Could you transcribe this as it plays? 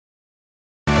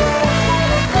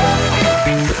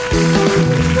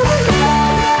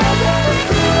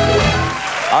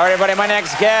right, everybody, my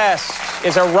next guest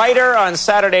is a writer on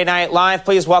Saturday Night Live.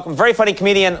 Please welcome very funny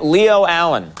comedian Leo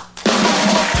Allen.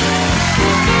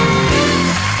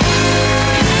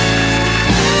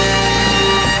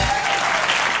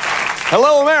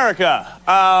 Hello,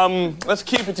 America. Let's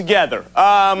keep it together.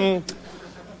 I'm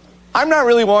not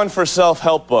really one for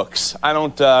self-help books. I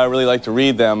don't really like to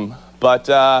read them, but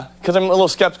because I'm a little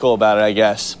skeptical about it, I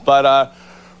guess. But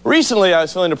recently, I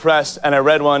was feeling depressed, and I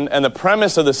read one, and the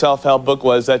premise of the self-help book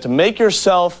was that to make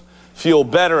yourself feel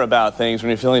better about things when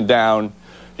you're feeling down,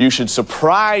 you should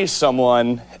surprise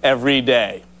someone every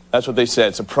day. That's what they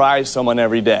said, surprise someone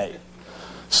every day.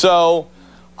 So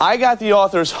I got the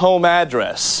author's home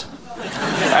address.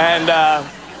 And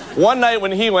one night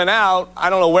when he went out,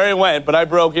 I don't know where he went, but I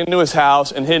broke into his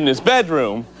house and hid in his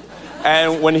bedroom.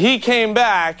 And when he came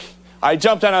back, I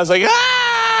jumped out and I was like, ah!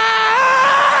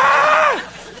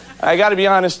 I got to be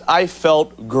honest, I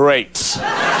felt great.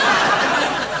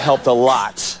 Helped a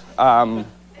lot.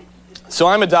 So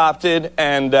I'm adopted,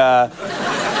 and by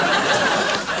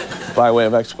way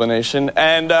of explanation,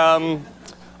 and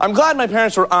I'm glad my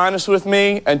parents were honest with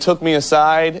me and took me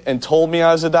aside and told me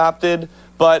I was adopted,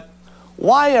 but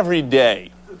why every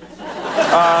day?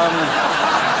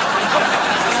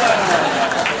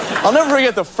 I'll never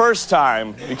forget the first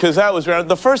time, because that was weird.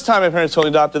 The first time my parents told me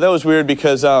adopted, that was weird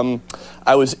because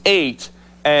I was 8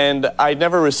 and I'd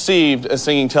never received a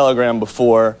singing telegram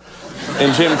before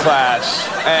in gym class,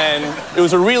 and it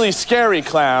was a really scary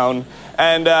clown,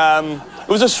 and it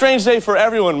was a strange day for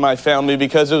everyone in my family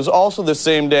because it was also the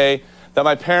same day that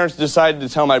my parents decided to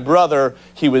tell my brother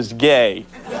he was gay.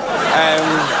 And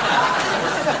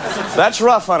that's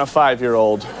rough on a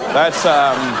 5-year-old. That's,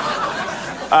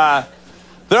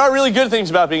 there are really good things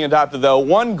about being adopted, though.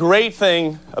 One great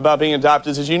thing about being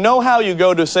adopted is you know how you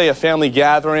go to, say, a family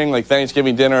gathering, like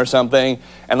Thanksgiving dinner or something,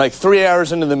 and like 3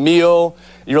 hours into the meal,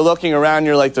 you're looking around,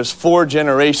 you're like, there's 4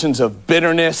 generations of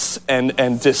bitterness and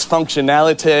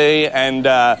dysfunctionality, and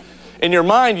in your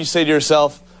mind you say to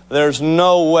yourself, there's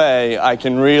no way I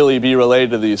can really be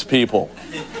related to these people.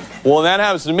 Well, when that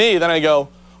happens to me, then I go,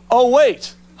 oh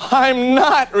wait, I'm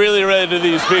not really related to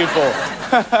these people.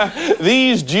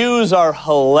 These Jews are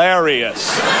hilarious.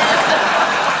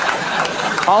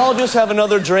 I'll just have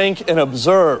another drink and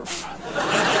observe.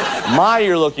 My,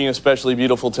 you're looking especially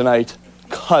beautiful tonight,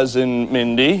 Cousin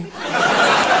Mindy.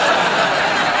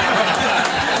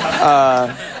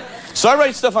 So I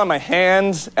write stuff on my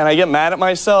hands, and I get mad at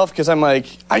myself because I'm like,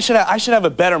 I should have a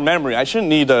better memory. I shouldn't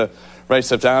need to write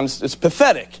stuff down. It's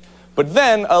pathetic. But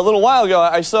then, a little while ago,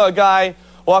 I saw a guy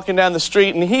walking down the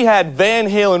street, and he had Van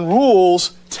Halen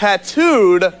Rules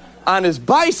tattooed on his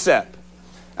bicep.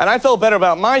 And I felt better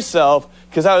about myself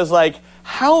because I was like,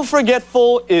 how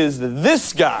forgetful is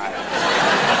this guy?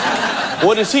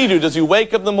 What does he do? Does he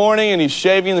wake up in the morning and he's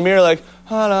shaving in the mirror like,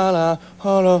 ha la la,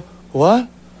 ha la, what?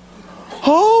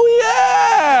 Oh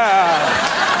yeah!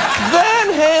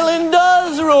 Van Halen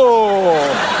does rule!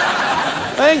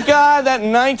 Thank God that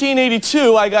in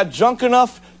 1982 I got drunk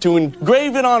enough to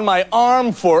engrave it on my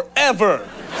arm forever.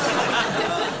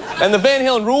 And the Van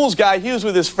Halen Rules guy, he was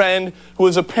with his friend who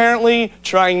was apparently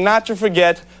trying not to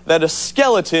forget that a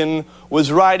skeleton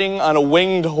was riding on a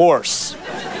winged horse.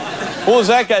 What was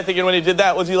that guy thinking when he did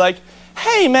that? Was he like,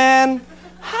 hey man,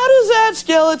 how does that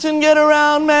skeleton get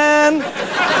around, man?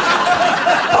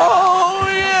 Oh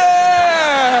yeah!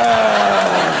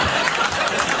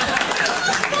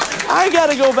 I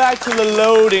gotta go back to the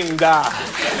loading dock.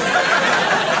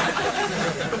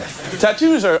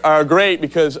 Tattoos are great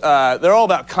because they're all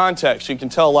about context. You can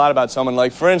tell a lot about someone.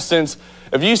 Like, for instance,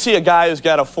 if you see a guy who's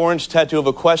got a 4-inch tattoo of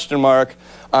a question mark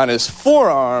on his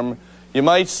forearm, you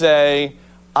might say,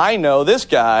 I know this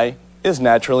guy is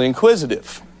naturally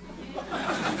inquisitive.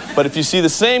 But if you see the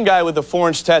same guy with a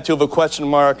 4-inch tattoo of a question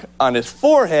mark on his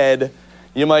forehead,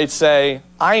 you might say,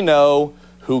 I know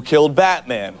who killed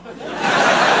Batman.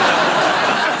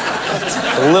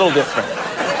 A little different.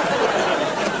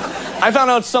 I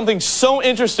found out something so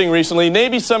interesting recently.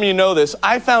 Maybe some of you know this.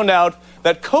 I found out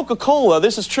that Coca-Cola,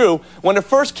 this is true, when it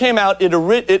first came out, it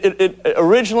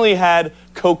originally had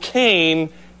cocaine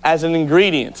as an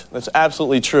ingredient. That's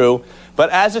absolutely true. But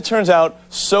as it turns out,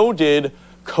 so did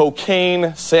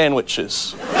cocaine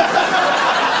sandwiches.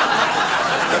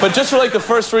 But just for like the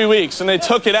first 3 weeks, and they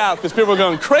took it out because people were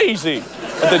going crazy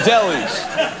at the delis.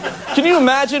 Can you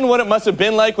imagine what it must have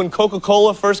been like when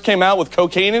Coca-Cola first came out with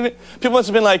cocaine in it? People must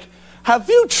have been like, have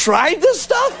you tried this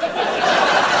stuff?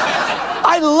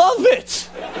 I love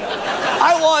it.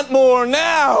 I want more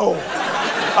now.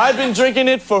 I've been drinking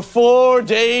it for 4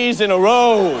 days in a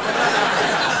row.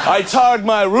 I tarred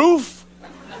my roof.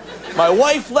 My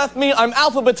wife left me. I'm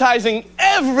alphabetizing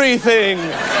everything.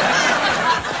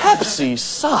 Pepsi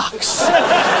sucks.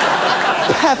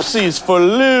 Pepsi's for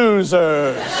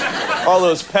losers. All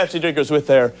those Pepsi drinkers with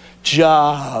their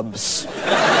jobs.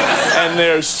 And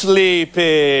they're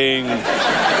sleeping.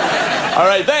 All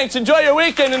right, thanks. Enjoy your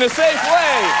weekend in a safe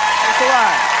way. Thanks a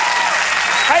lot.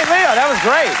 Hey, Leo, that was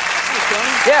great.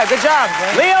 Yeah, good job.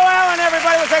 Leo Allen,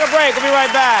 everybody. We'll take a break. We'll be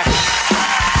right back.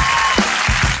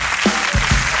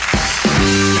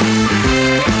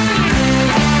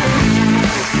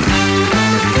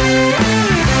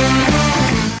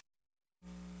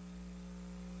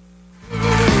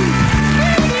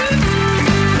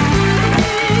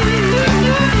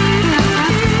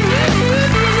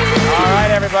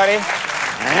 Everybody.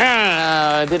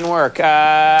 It didn't work.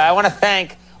 I want to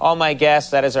thank all my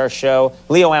guests. That is our show.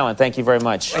 Leo Allen, thank you very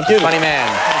much. Thank you. Funny man.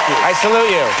 Thank you. I salute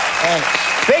you. Thanks.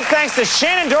 Big thanks to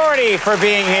Shannon Doherty for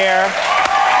being here.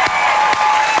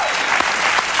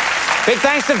 Big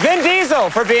thanks to Vin Diesel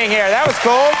for being here. That was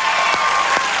cool.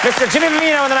 Mr. Jimmy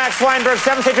Vivino and the Max Weinberg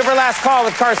 7th State Trooper Last Call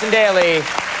with Carson Daly.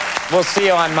 We'll see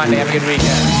you on Monday. Have a good weekend.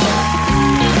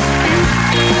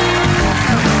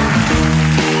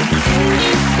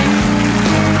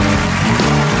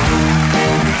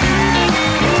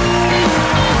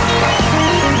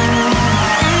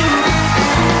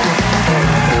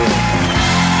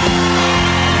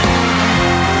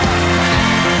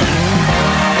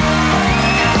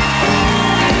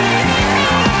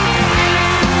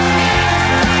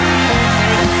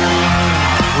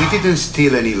 We didn't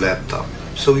steal any laptop,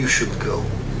 so you should go.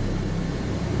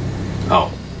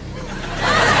 Oh.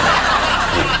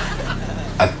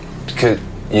 Could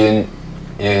you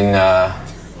didn't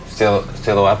steal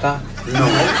the laptop? No.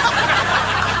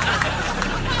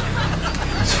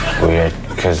 It's weird,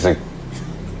 because the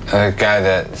guy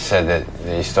that said that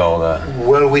he stole the...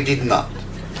 Well, we did not.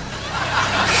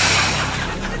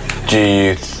 Do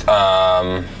you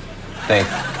think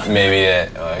maybe that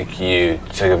you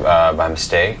took it by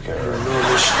mistake, or...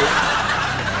 No mistake.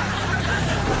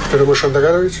 Pero muszę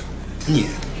dogadać? Nie.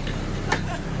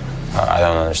 I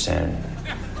don't understand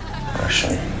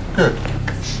Russian.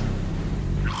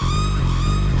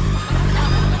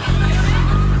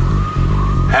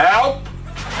 Help!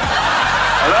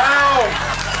 Hello!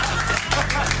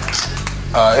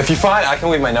 If you find, I can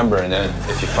leave my number, and then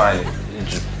if you find it,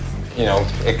 you know,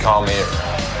 call me,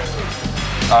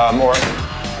 or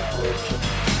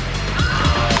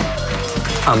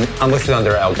I'm listed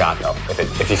under El Gato.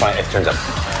 If you find, if it turns up.